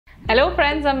Hello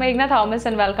friends, I'm Meghna Thomas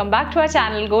and welcome back to our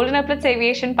channel Epaulettes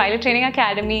Aviation Pilot Training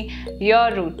Academy,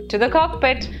 your route to the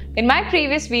cockpit. In my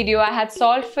previous video, I had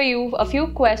solved for you a few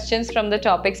questions from the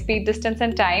topic speed, distance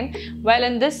and time. Well,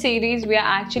 in this series, we are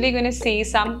actually going to see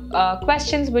some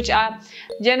questions which are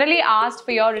generally asked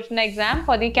for your written exam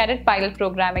for the Cadet Pilot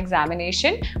Program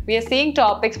examination. We are seeing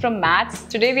topics from maths.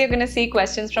 Today, we are going to see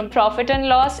questions from profit and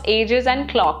loss, ages and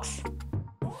clocks.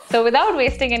 So without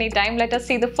wasting any time, let us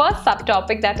see the first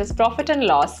subtopic, that is profit and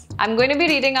loss. I'm going to be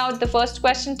reading out the first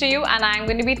question to you and I'm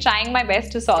going to be trying my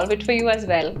best to solve it for you as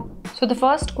well. So the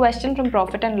first question from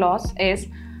profit and loss is,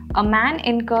 a man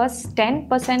incurs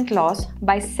 10% loss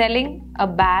by selling a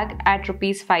bag at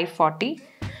Rs 540.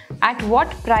 At what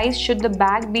price should the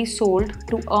bag be sold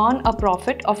to earn a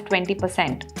profit of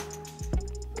 20%?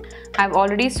 I've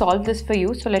already solved this for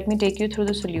you, so let me take you through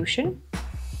the solution.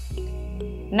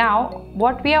 Now,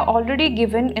 what we are already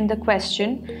given in the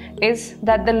question is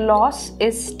that the loss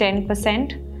is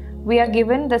 10%. We are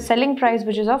given the selling price,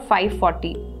 which is of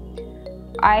 540.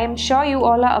 I am sure you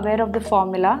all are aware of the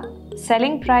formula.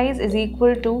 Selling price is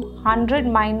equal to 100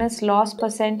 minus loss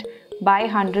percent by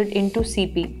 100 into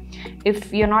CP.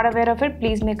 If you're not aware of it,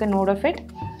 please make a note of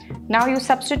it. Now you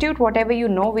substitute whatever you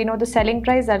know. We know the selling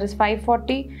price, that is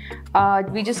 540.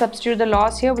 We just substitute the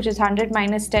loss here, which is 100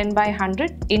 minus 10 by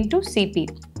 100 into CP.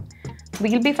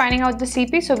 We'll be finding out the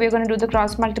CP, so we're going to do the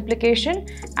cross multiplication,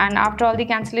 and after all the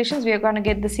cancellations, we are going to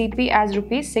get the CP as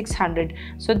Rs 600.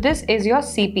 So this is your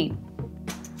CP.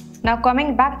 Now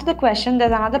coming back to the question,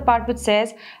 there's another part which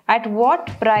says, at what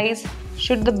price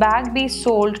should the bag be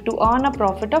sold to earn a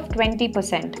profit of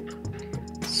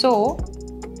 20%? So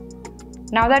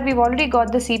now that we've already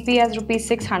got the CP as Rs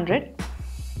 600,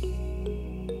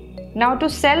 now to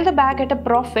sell the bag at a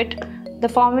profit, the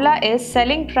formula is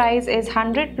selling price is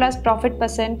 100 plus profit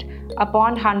percent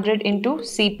upon 100 into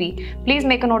CP. Please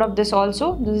make a note of this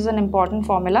also. This is an important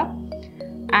formula.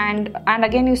 And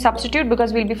again you substitute,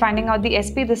 because we'll be finding out the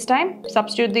SP this time.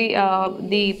 Substitute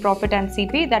the profit and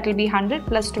CP. That will be 100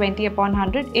 plus 20 upon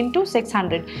 100 into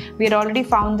 600. We had already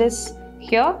found this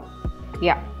here.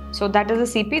 Yeah. So that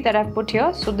is the CP that I've put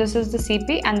here. So this is the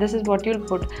CP and this is what you'll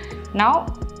put. Now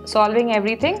solving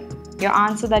everything, your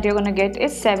answer that you're going to get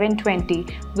is 720,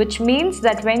 which means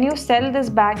that when you sell this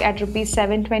bag at Rs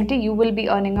 720, you will be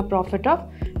earning a profit of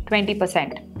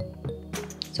 20%.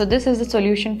 So this is the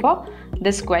solution for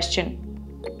this question.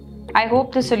 I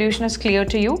hope the solution is clear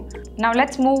to you. Now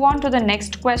let's move on to the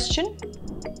next question.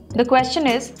 The question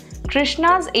is,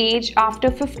 Krishna's age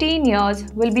after 15 years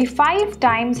will be 5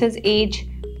 times his age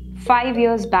 5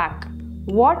 years back.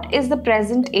 What is the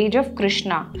present age of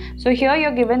Krishna? So here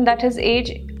you're given that his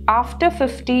age after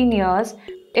 15 years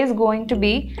is going to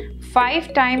be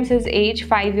 5 times his age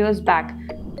 5 years back.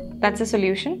 That's the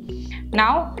solution.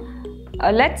 Now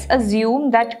let's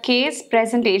assume that K is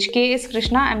present age. K is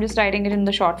Krishna. I'm just writing it in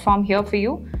the short form here for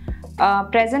you.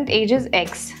 Present age is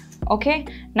X. Okay.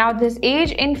 Now this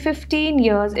age in 15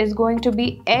 years is going to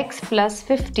be X plus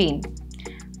 15.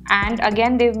 And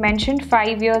again they've mentioned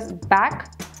 5 years back.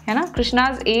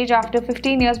 Krishna's age after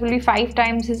 15 years will be 5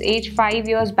 times his age 5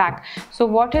 years back. So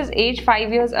what his age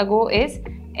 5 years ago is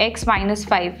X minus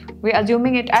 5. We're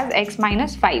assuming it as X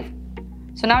minus 5.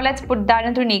 So now let's put that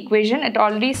into an equation. It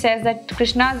already says that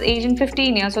Krishna's age in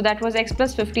 15 years, so that was X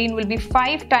plus 15, will be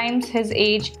 5 times his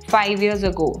age 5 years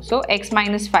ago. So X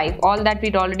minus 5, all that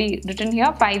we'd already written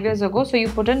here 5 years ago. So you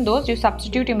put in those, you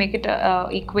substitute, you make it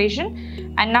an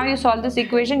equation. And now you solve this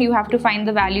equation, you have to find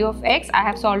the value of X. I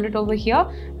have solved it over here.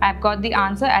 I've got the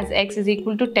answer as X is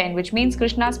equal to 10, which means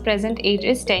Krishna's present age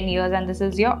is 10 years, and this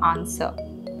is your answer.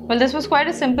 Well, this was quite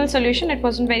a simple solution. It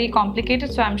wasn't very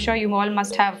complicated, so I'm sure you all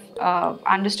must have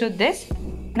understood this.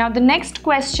 Now the next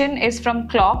question is from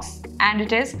clocks, and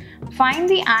it is, find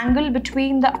the angle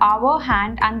between the hour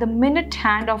hand and the minute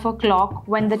hand of a clock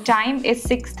when the time is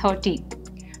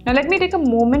 6:30. Now let me take a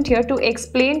moment here to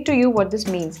explain to you what this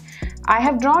means. I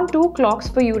have drawn 2 clocks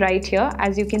for you right here.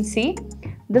 As you can see,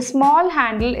 the small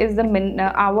handle is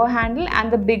the hour handle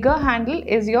and the bigger handle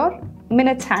is your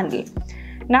minutes handle.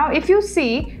 Now if you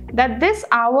see that this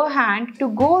hour hand, to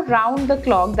go round the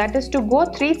clock, that is to go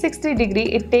 360 degree,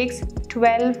 it takes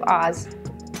 12 hours.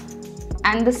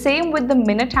 And the same with the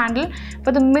minute handle.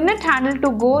 For the minute handle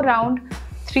to go round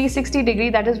 360 degree,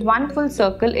 that is 1 full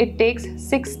circle, it takes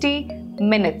 60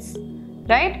 minutes,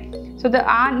 right? So the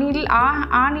R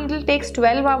needle takes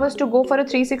 12 hours to go for a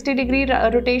 360 degree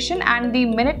rotation, and the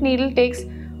minute needle takes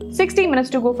 60 minutes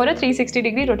to go for a 360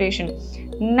 degree rotation.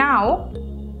 Now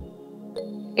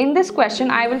in this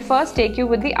question, I will first take you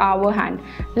with the hour hand.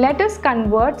 Let us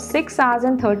convert 6 hours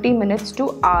and 30 minutes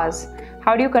to hours.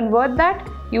 How do you convert that?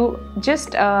 you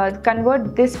just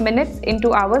convert this minutes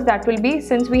into hours. That will be,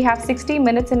 since we have 60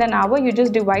 minutes in an hour, you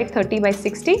just divide 30 by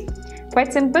 60.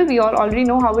 Quite simple, we all already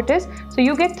know how it is. So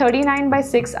you get 39 by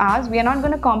 6 hours. We are not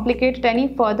going to complicate it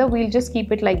any further. We'll just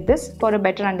keep it like this for a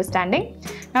better understanding.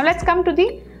 Now let's come to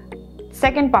the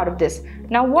second part of this.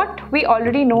 Now what we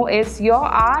already know is your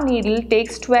hour needle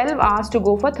takes 12 hours to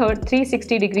go for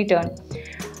 360 degree turn.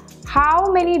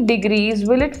 How many degrees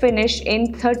will it finish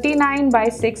in 39 by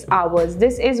 6 hours?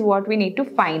 This is what we need to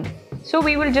find. So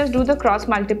we will just do the cross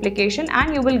multiplication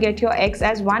and you will get your x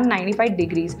as 195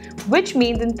 degrees, which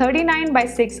means in 39 by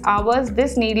 6 hours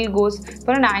this needle goes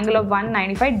for an angle of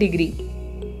 195 degree.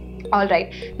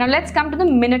 Alright, now let's come to the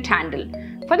minute handle.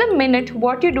 For the minute,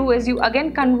 what you do is you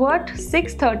again convert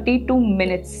 6:30 to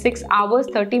minutes. 6 hours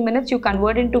 30 minutes you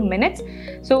convert into minutes.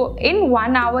 So in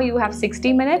 1 hour you have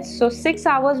 60 minutes. So 6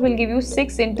 hours will give you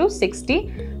 6 into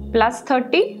 60 plus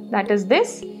 30, that is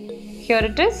this. Here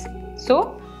it is.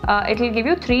 So it will give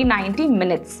you 390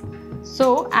 minutes.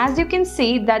 So as you can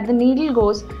see that the needle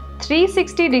goes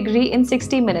 360 degree in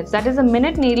 60 minutes. That is, a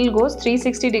minute needle goes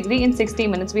 360 degree in 60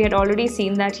 minutes. We had already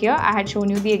seen that here. I had shown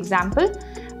you the example.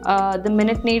 The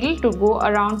minute needle to go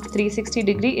around 360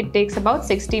 degree, it takes about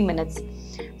 60 minutes.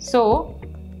 So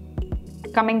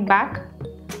coming back,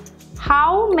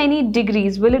 how many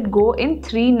degrees will it go in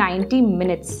 390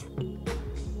 minutes?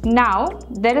 Now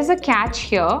there is a catch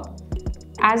here.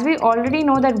 As we already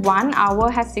know that 1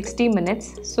 hour has 60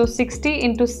 minutes, so 60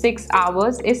 into 6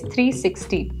 hours is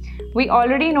 360. We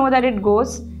already know that it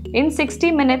goes in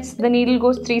 60 minutes, the needle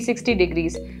goes 360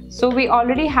 degrees. So we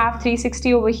already have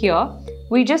 360 over here.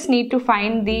 We just need to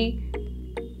find the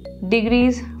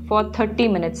degrees for 30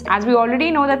 minutes. As we already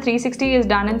know that 360 is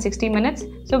done in 60 minutes,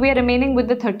 so we are remaining with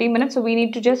the 30 minutes, so we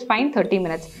need to just find 30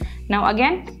 minutes. Now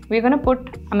again, we're going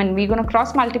to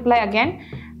cross multiply again.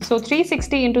 So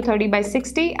 360 into 30 by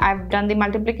 60, I've done the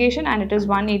multiplication and it is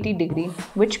 180 degree,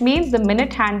 which means the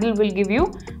minute handle will give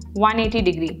you 180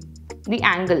 degree, the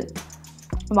angle,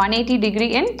 180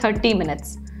 degree in 30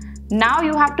 minutes. Now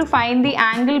you have to find the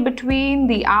angle between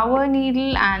the hour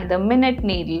needle and the minute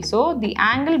needle. So the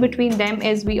angle between them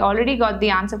is, we already got the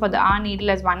answer for the hour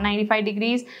needle as 195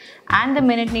 degrees and the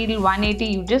minute needle 180.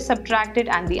 You just subtract it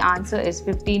and the answer is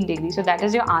 15 degrees. So that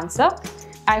is your answer.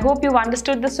 I hope you've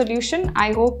understood the solution.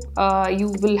 I hope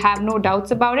you will have no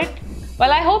doubts about it.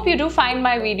 Well, I hope you do find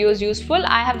my videos useful.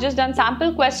 I have just done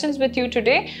sample questions with you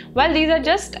today. Well, these are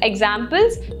just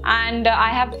examples and I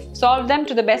have solved them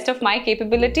to the best of my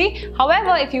capability.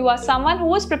 However, if you are someone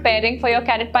who is preparing for your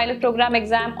Cadet Pilot Program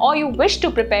exam or you wish to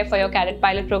prepare for your Cadet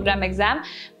Pilot Program exam,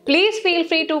 please feel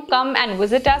free to come and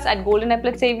visit us at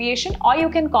Epaulettes Aviation, or you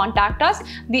can contact us.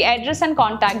 The address and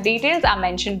contact details are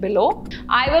mentioned below.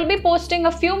 I will be posting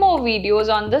a few more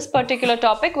videos on this particular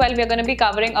topic. Well, we are going to be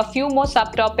covering a few more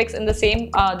subtopics in the same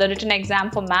the written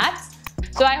exam for maths.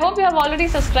 So I hope you have already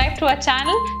subscribed to our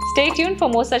channel. Stay tuned for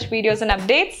more such videos and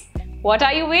updates. What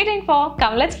are you waiting for?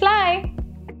 Come, let's fly!